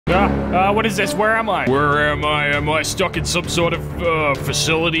What is this? Where am I? Where am I? Am I stuck in some sort of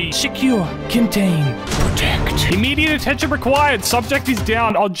facility? Secure. Contain. Protect. Immediate attention required. Subject is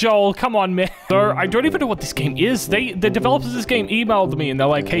down. Oh, Joel, come on, man. So, I don't even know what this game is. The developers of this game emailed me and they're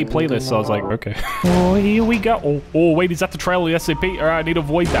like, hey, play this. So I was like, okay. Oh, here we go. Oh, wait, is that the trail of the SCP? All right, I need to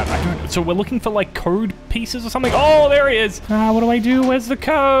avoid that. I don't know. So we're looking for like code pieces or something. Oh, there he is. What do I do? Where's the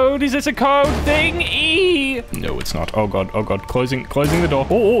code? Is this a code thing? E? No, it's not. Oh, God. Oh, God. Closing the door.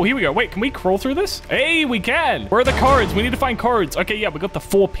 Oh, here we go. Wait, can we crawl through this? Hey, we can. Where are the codes? We need to find codes. Okay, yeah, we got the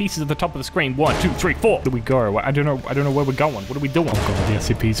 4 pieces at the top of the screen. 1, 2, 3, 4. Where do we go? I don't know where we're going. What are we doing? Oh, God, the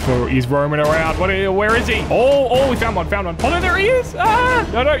SCP's roaming around. Where is he? Oh, we found one. Oh, no, there he is.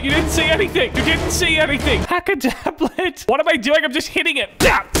 No, you didn't see anything. You didn't see anything. Hack a tablet. What am I doing? I'm just hitting it.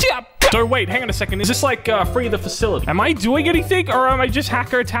 So wait, hang on a second. Is this like free the facility? Am I doing anything or am I just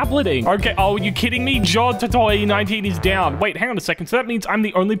hacker tableting? Okay, oh, you kidding me? John Totoy 19 is down. Wait, hang on a second. So that means I'm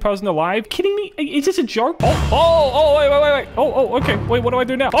the only person alive? Kidding me? Is this a joke? Oh, wait. Oh, okay. Wait, what do I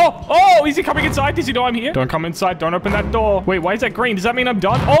do now? Oh, is he coming inside? Does he know I'm here? Don't come inside. Don't open that door. Wait, why is that green? Does that mean I'm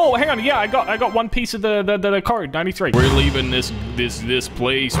done? Oh, hang on. Yeah, I got 1 piece of the code, 93. We're leaving this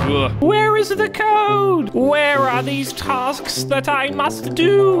place. Ugh. Where is the code? Where are these tasks that I must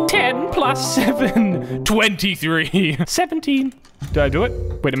do? 10 plus 7, 23. 17. Did I do it?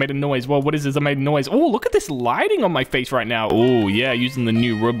 Wait, I made a noise. Well, what is this? I made a noise. Oh, look at this lighting on my face right now. Oh, yeah, using the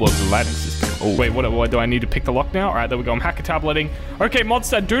new Roblox lighting system. Oh, wait, what do I need to pick the lock now? All right, there we go. I'm hacker tableting. Okay,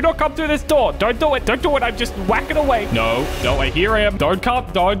 monster, do not come through this door. Don't do it. Don't do it. I'm just whacking away. No, here I am. Don't come.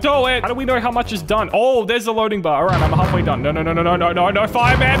 Don't do it. How do we know how much is done? Oh, there's the loading bar. All right, I'm halfway done. No,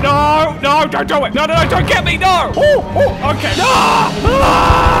 fireman. No, don't do it. No, don't get me. No. Oh, okay.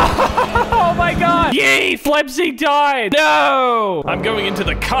 Oh my God. Yay, Flebsy died. No. I'm going into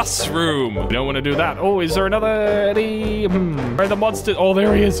the cuss room. You don't want to do that. Oh, is there another? Where are the monsters? Oh,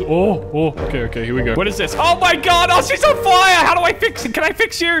 there he is. Oh. Okay, here we go. What is this? Oh my God. Oh, she's on fire. How do I fix it? Can I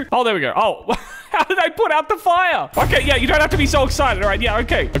fix you? Oh, there we go. Oh. How did I put out the fire? Okay, yeah, you don't have to be so excited. All right, yeah,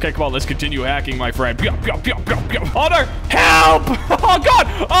 okay. Okay, come on, let's continue hacking, my friend. Oh, no. Help! Oh, God.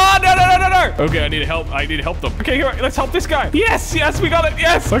 Oh, no. Okay, I need help them. Okay, here, let's help this guy. Yes, we got it.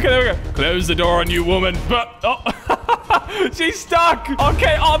 Yes. Okay, there we go. Close the door on you, woman. She's stuck.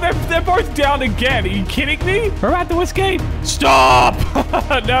 Okay, they're both down again. Are you kidding me? We're about to escape. Stop.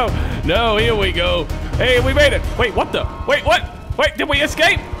 No, here we go. Hey, we made it. Wait, what the? Wait, what? Wait, did we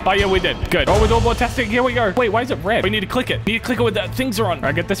escape? Oh, yeah, we did. Good. Oh, with all more testing. Here we go. Wait, why is it red? We need to click it. We need to click it with the things are on. All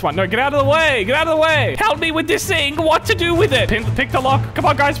right, get this one. No, get out of the way. Get out of the way. Help me with this thing. What to do with it? Pick the lock. Come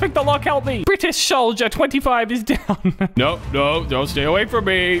on, guys. Pick the lock. Help me. British soldier 25 is down. No. Don't stay away from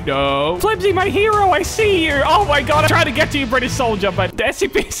me. No. Flebsy, my hero. I see you. Oh, my God. I'm trying to get to you, British soldier, but the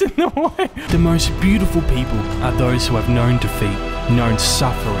SCP's in the way. The most beautiful people are those who have known defeat, known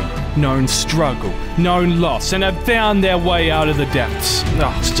suffering, known struggle, known loss, and have found their way out of the depths.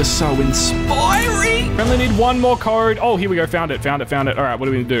 Oh, it's just so inspiring. I only need 1 more code. Oh, here we go. Found it. All right, what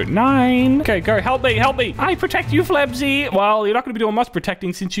do we do? 9. Okay, go. Help me. I protect you, Flebsy. Well, you're not going to be doing much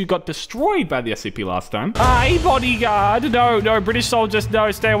protecting since you got destroyed by the SCP last time. Hi, bodyguard. No, British soldiers. No,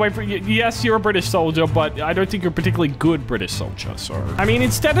 stay away from you. Yes, you're a British soldier, but I don't think you're a particularly good British soldier, so. I mean,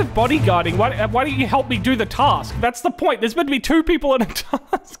 instead of bodyguarding, why don't you help me do the task? That's the point. There's meant to be 2 people in a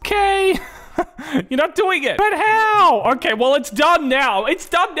task. Okay. You're not doing it. But how? Okay, well, it's done now.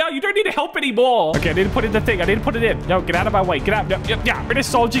 You don't need to help anymore. Okay, I need to put in the thing. I need to put it in. No, get out of my way. Get out. No, yeah, British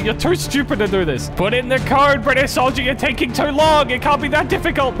soldier, you're too stupid to do this. Put in the code, British soldier. You're taking too long. It can't be that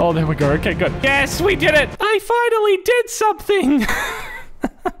difficult. Oh, there we go. Okay, good. Yes, we did it. I finally did something.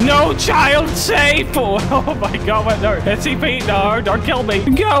 No child safe. Oh my God, what? No, SCP, no, don't kill me.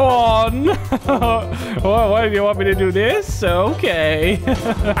 Go on. What do you want me to do this? Okay.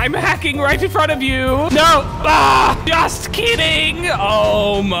 I'm hacking right in front of you. No, just kidding.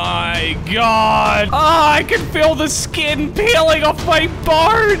 Oh my God. Oh, I can feel the skin peeling off my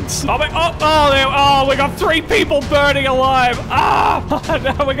bones. Oh, we got 3 people burning alive.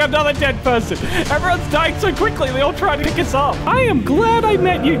 No, we got another dead person. Everyone's dying so quickly. They all try to pick us up. I am glad I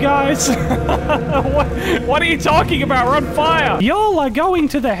met you guys. What are you talking about? We're on fire. Y'all are going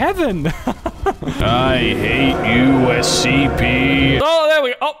to the heaven. I hate you, SCP. Oh, there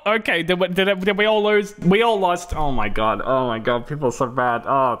we go. Oh, okay. Did we all lose? We all lost. Oh my God. People are so bad.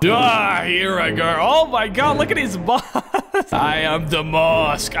 Oh. Here I go. Oh my God. Look at his mask. I am the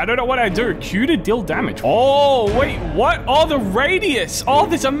mask. I don't know what I do. Q to deal damage. Oh, wait. What? Oh, the radius. Oh,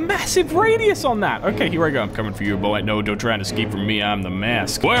 there's a massive radius on that. Okay, here I go. I'm coming for you, boy. No, don't try and escape from me. I'm the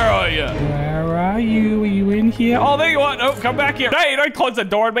mask. Where are you? Where are you? Are you in here? Oh, there you are. Oh, come back here. Hey, don't close the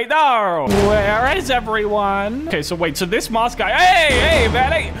door on me. No. Where is everyone? Okay, so wait. So this mask guy. Hey,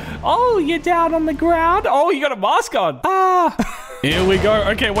 man. Hey. Oh, you're down on the ground. Oh, you got a mask on. Ah. Here we go.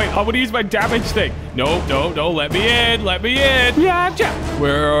 Okay, wait. I'm gonna use my damage thing. No, no, no. Let me in. Let me in. Yeah,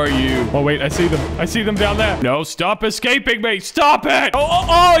 where are you? Oh, wait. I see them. I see them down there. No, stop escaping me. Stop it.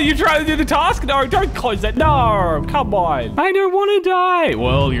 Oh, you trying to do the task? No, don't close that. No, come on. I don't want to die.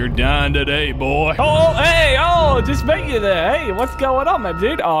 Well, you're dying today, boy. Oh, hey. Oh, just met you there. Hey, what's going on, my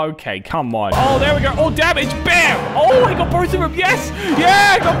dude? Oh, okay, come on. Oh, there we go. Oh, damage. Bam. Oh, I got both of them. Yes.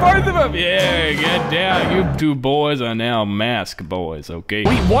 Yeah, I got both of them. Yeah, get down. You two boys are now masked boys, okay?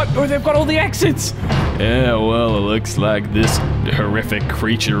 Wait, what? Oh, they've got all the exits. Yeah, well, it looks like this horrific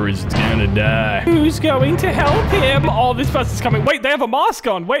creature is gonna die. Who's going to help him? Oh, this person's coming. Wait, they have a mask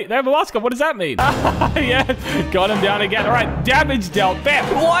on. Wait, they have a mask on. What does that mean? Yeah, got him down again. All right, damage dealt. Bam.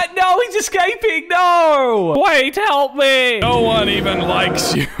 What? No, he's escaping. No. Wait, help me. No one even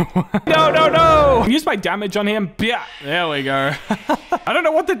likes you. No, no, no. Use my damage on him. Yeah, there we go. I don't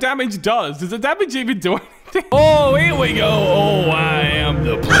know what the damage does. Does the damage even do anything? Oh, here we go. Oh, I am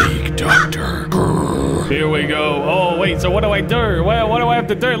the plague doctor. Here we go. Oh, wait. So what do I do? Well, what do I have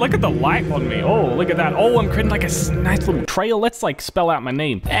to do? Look at the light on me. Oh, look at that. Oh, I'm creating like a nice little trail. Let's like spell out my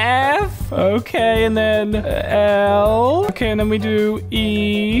name. F. Okay, and then L. Okay, and then we do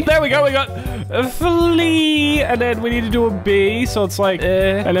E. There we go. We got flea. And then we need to do a B. So it's like,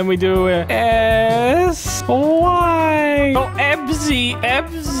 and then we do S. Y. Oh, Ebzy.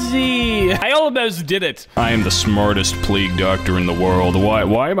 Ebzy. I almost did it. I am the smartest plague doctor in the world.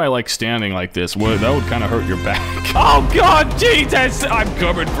 Why am I like standing like this? Well, that would kind of hurt your back. Oh God, Jesus! I'm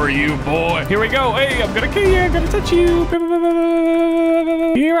coming for you, boy. Here we go. Hey, I'm gonna kill you. I'm gonna touch you.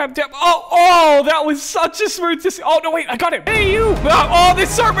 Here I'm down. Oh, that was such a smooth. Oh no, wait, I got him. Hey, you. Oh, there's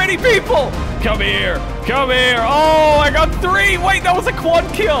so many people. Come here. Come here. Oh, I got 3. Wait, that was a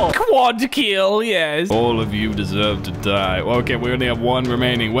quad kill. Quad kill, yes. All of you deserve to die. Okay, we only have 1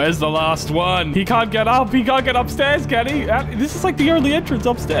 remaining. Where's the last one? He can't get up. He can't get upstairs, can he? This is like the only entrance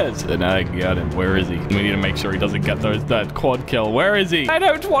upstairs. And I got him. Where is he? We need to make sure he doesn't get that quad kill. Where is he? I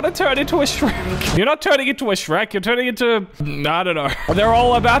don't want to turn into a Shrek. You're not turning into a Shrek. You're turning into... I don't know. They're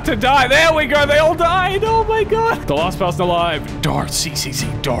all about to die. There we go. They all died. Oh my God. The last person alive. Dark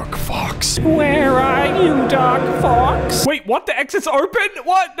CCC Dark Fox. Where are you, Dark Fox? Wait, what? The exit's open?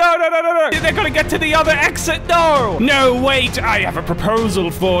 What? No, no, no, no, no. They're gonna get to the other exit. No. No, wait. I have a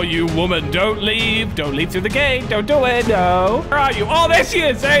proposal for you, woman. Don't leave. Don't leave through the gate. Don't do it. No. Where are you? Oh, there she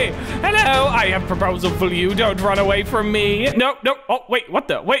is. Hey. Hello. I have a proposal for you. Don't run away from me. No, no. Oh, wait. What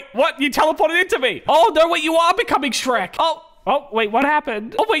the? Wait, what? You teleported into me. Oh, no, wait. You are becoming Shrek. Oh, wait, what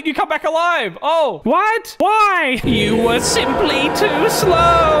happened? Oh, wait, you come back alive. Oh, what? Why? You were simply too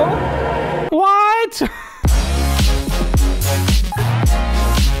slow. What?